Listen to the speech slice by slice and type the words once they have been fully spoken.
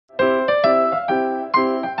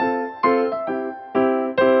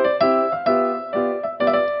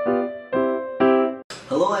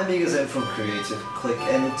Creative Click,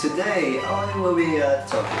 and today I will be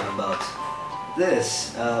talking about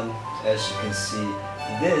this. As you can see,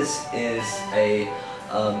 this is a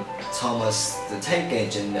Thomas the Tank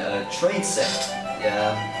Engine train set.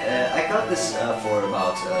 Yeah, I got this for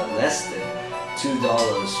about less than $2.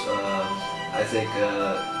 I think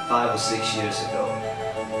 5 or 6 years ago.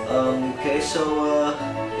 Okay, so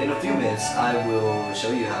in a few minutes I will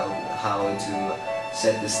show you how to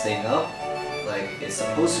set this thing up like it's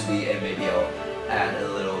supposed to be, and maybe I'll add a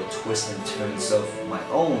little twists and turns of my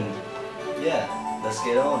own. Yeah, let's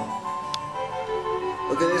get on.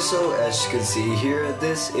 Okay, so as you can see here,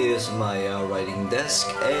 this is my writing desk,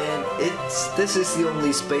 and this is the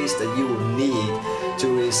only space that you will need to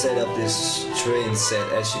really set up this train set.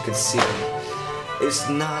 As you can see, it's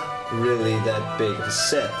not really that big of a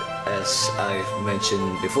set as I've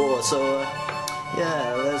mentioned before, so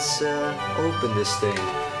yeah, let's open this thing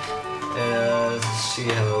and see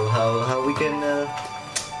how we can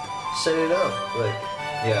set it up. Like,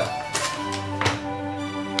 yeah.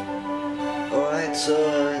 Alright, so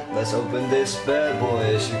let's open this bad boy.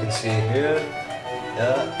 As you can see here,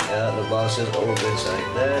 yeah, the box just opens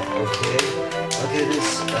like that. Okay,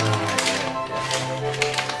 this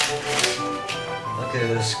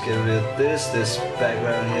okay, let's get rid of this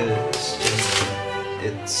background here.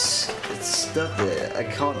 It's stuck there. I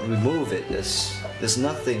can't remove it. There's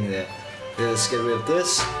nothing there. Okay, let's get rid of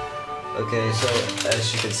this. Okay, so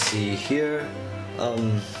as you can see here,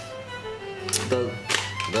 the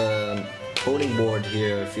holding board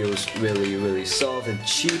here feels really soft and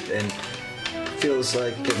cheap, and feels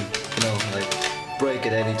like you can, like break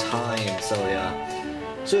at any time. So yeah.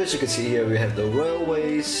 So as you can see here, we have the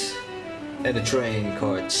railways and the train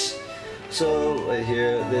carts. So right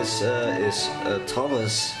here, this is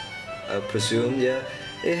Thomas, I presume. Yeah,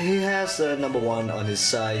 he has number 1 on his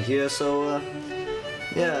side here. So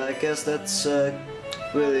yeah, I guess that's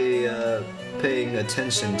really paying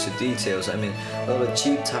attention to details. I mean, a lot of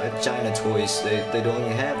cheap China toys, they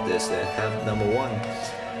don't have this. They have number 1,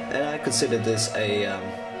 and I consider this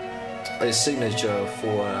a signature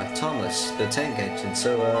for Thomas the Tank Engine.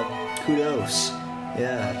 So kudos.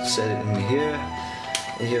 Yeah, set it in here.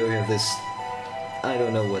 And here we have this. I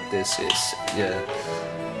don't know what this is. Yeah,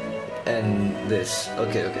 and this.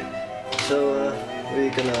 Okay. So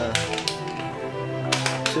we're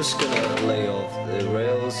just gonna lay off the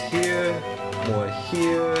rails here, more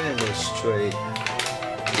here, and the straight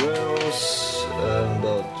rails.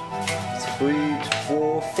 About 3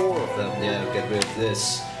 to 4 of them. Yeah, get rid of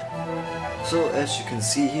this. So as you can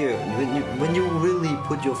see here, when you really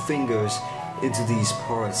put your fingers into these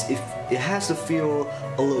parts, it has to feel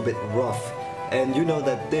a little bit rough, and you know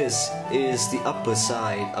that this is the upper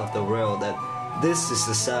side of the rail, that this is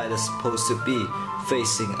the side that's supposed to be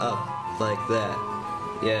facing up like that.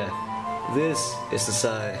 Yeah, this is the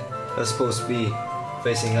side that's supposed to be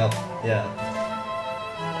facing up. Yeah,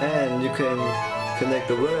 and you can connect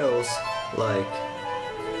the rails like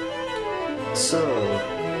so.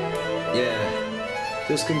 Yeah,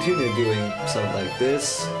 just continue doing something like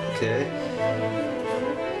this. Okay.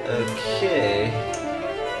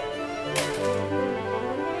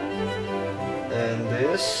 And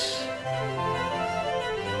this.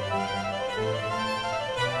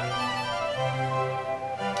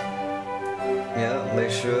 Yeah,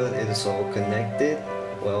 make sure it is all connected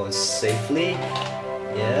well and safely.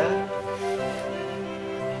 Yeah.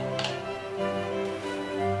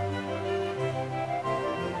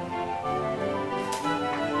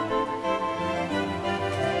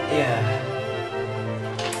 Yeah.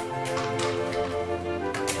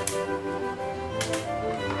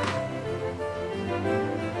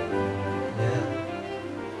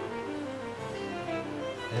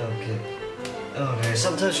 Okay,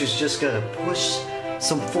 sometimes you just gotta push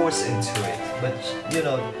some force into it, but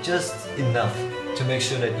just enough to make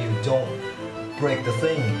sure that you don't break the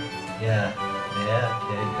thing. Yeah,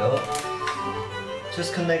 there you go.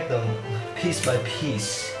 Just connect them piece by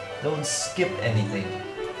piece. Don't skip anything.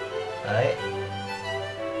 Alright?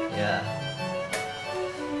 Yeah,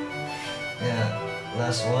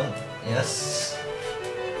 last one. Yes.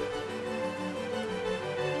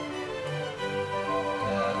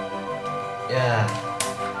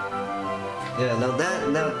 Yeah, now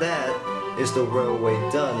that is the railway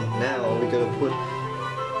done. Now we're gonna put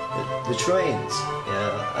the trains.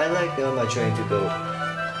 Yeah, I like my train to go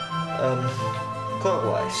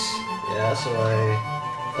clockwise. Yeah, so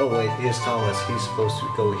oh wait, here's Thomas. He's supposed to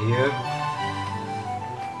go here.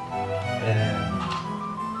 And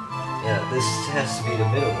yeah, this has to be the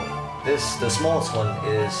middle one. The smallest one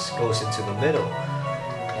goes into the middle.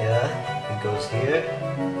 Yeah, it goes here,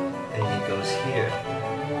 and it goes here.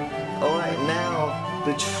 Alright, now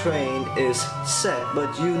the train is set,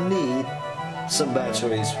 but you need some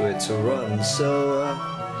batteries for it to run. So,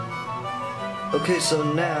 okay, so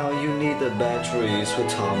now you need the batteries for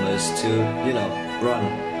Thomas to, you know,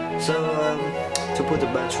 run. So, to put the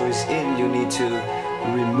batteries in, you need to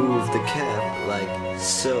remove the cap, like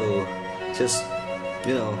so. Just,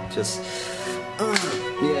 you know, just,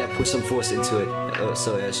 yeah, put some force into it.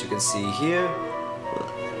 So as you can see here,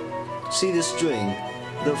 see the string,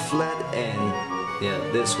 the flat end, yeah,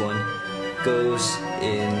 this one goes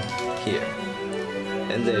in here.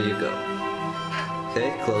 And there you go.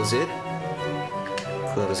 Okay, close it,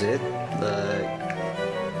 like,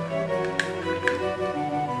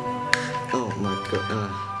 oh my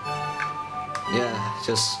god, yeah,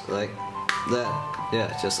 just like that,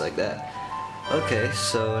 yeah, just like that. Okay,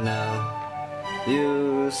 so now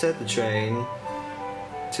you set the train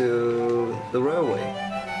to the railway.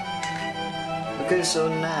 Okay, so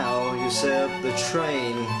now you set up the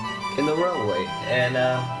train in the railway, and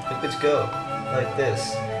you're good to go, like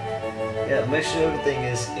this. Yeah, make sure everything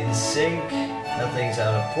is in sync, nothing's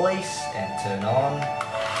out of place, and turn on.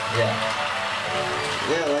 Yeah,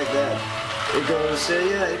 like that. It goes,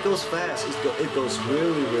 yeah, it goes fast. It goes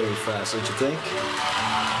really, really fast, don't you think?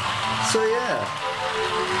 So yeah.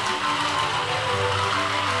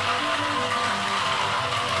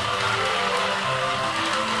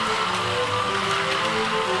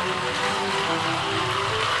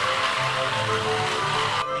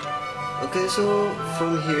 Okay, so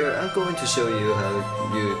from here I'm going to show you how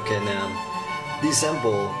you can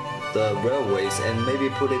disassemble the railways and maybe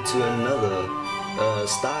put it to another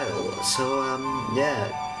style. So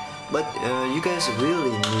yeah, but you guys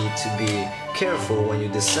really need to be careful when you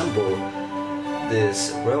disassemble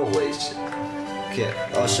this railways. Okay,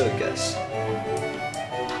 I'll show you guys.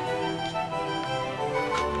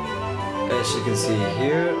 As you can see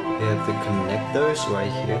here, we have the connectors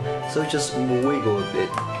right here. So just wiggle a bit.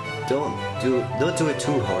 Don't do it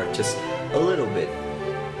too hard, just a little bit,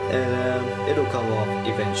 and it'll come off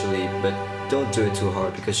eventually. But don't do it too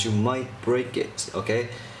hard because you might break it. Okay.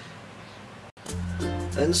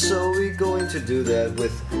 And so we're going to do that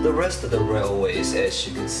with the rest of the railways, as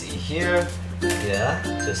you can see here. Yeah,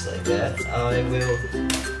 just like that. I will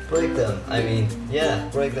break them. I mean, yeah,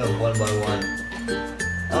 break them one by one.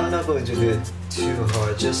 I'm not going to do it too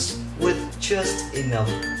hard, just with just enough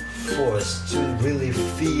force to really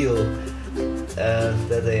feel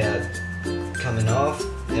that they are coming off.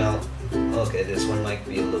 You know, okay, this one might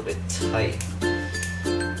be a little bit tight.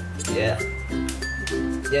 Yeah.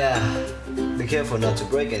 Be careful not to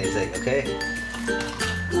break anything, okay?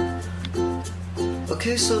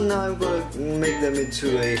 Okay, so now I'm gonna make them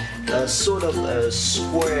into a sort of a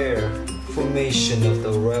square formation of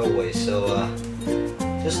the railway. So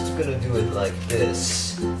just gonna do it like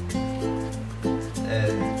this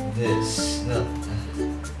and this. No.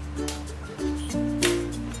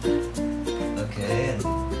 Okay,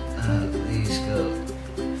 and these go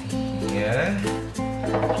here.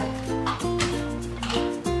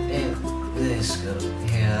 This go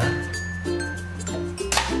here.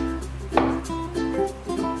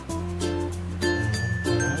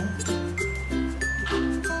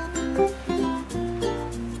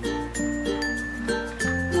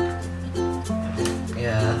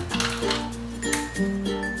 Yeah.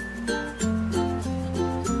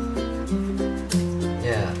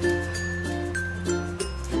 Yeah.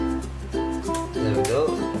 There we go.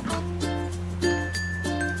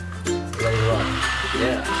 Later on.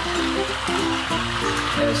 Yeah.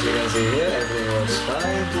 As you can see here, everything works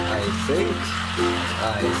fine.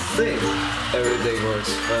 I think everything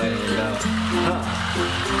works fine now.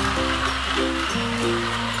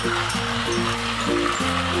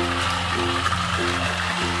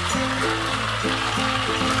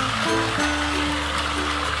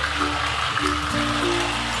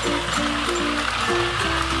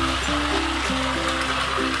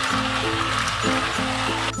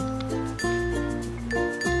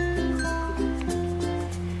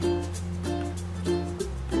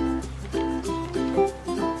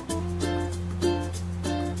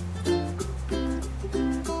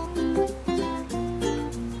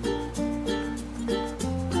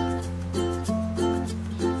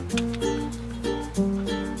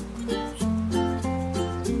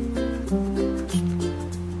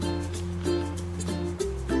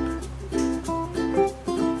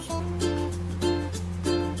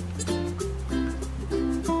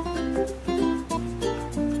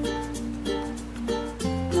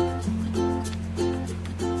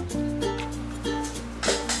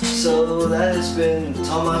 So that has been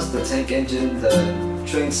Thomas the Tank Engine, the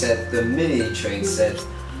train set, the mini train set.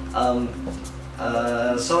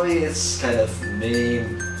 Sorry, it's kind of mini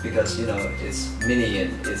because you know it's mini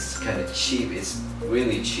and it's kind of cheap. It's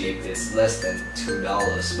really cheap. It's less than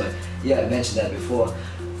 $2. But yeah, I mentioned that before.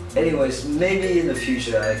 Anyways, maybe in the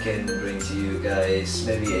future I can bring to you guys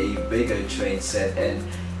maybe a bigger train set, and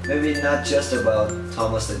maybe not just about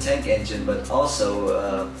Thomas the Tank Engine, but also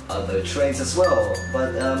other trains as well.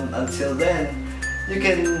 But until then, you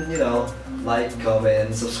can, you know, like,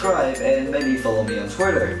 comment, subscribe, and maybe follow me on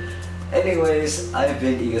Twitter. Anyways, I've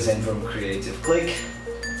been Egozen from Creative Click,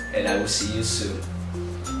 and I will see you soon.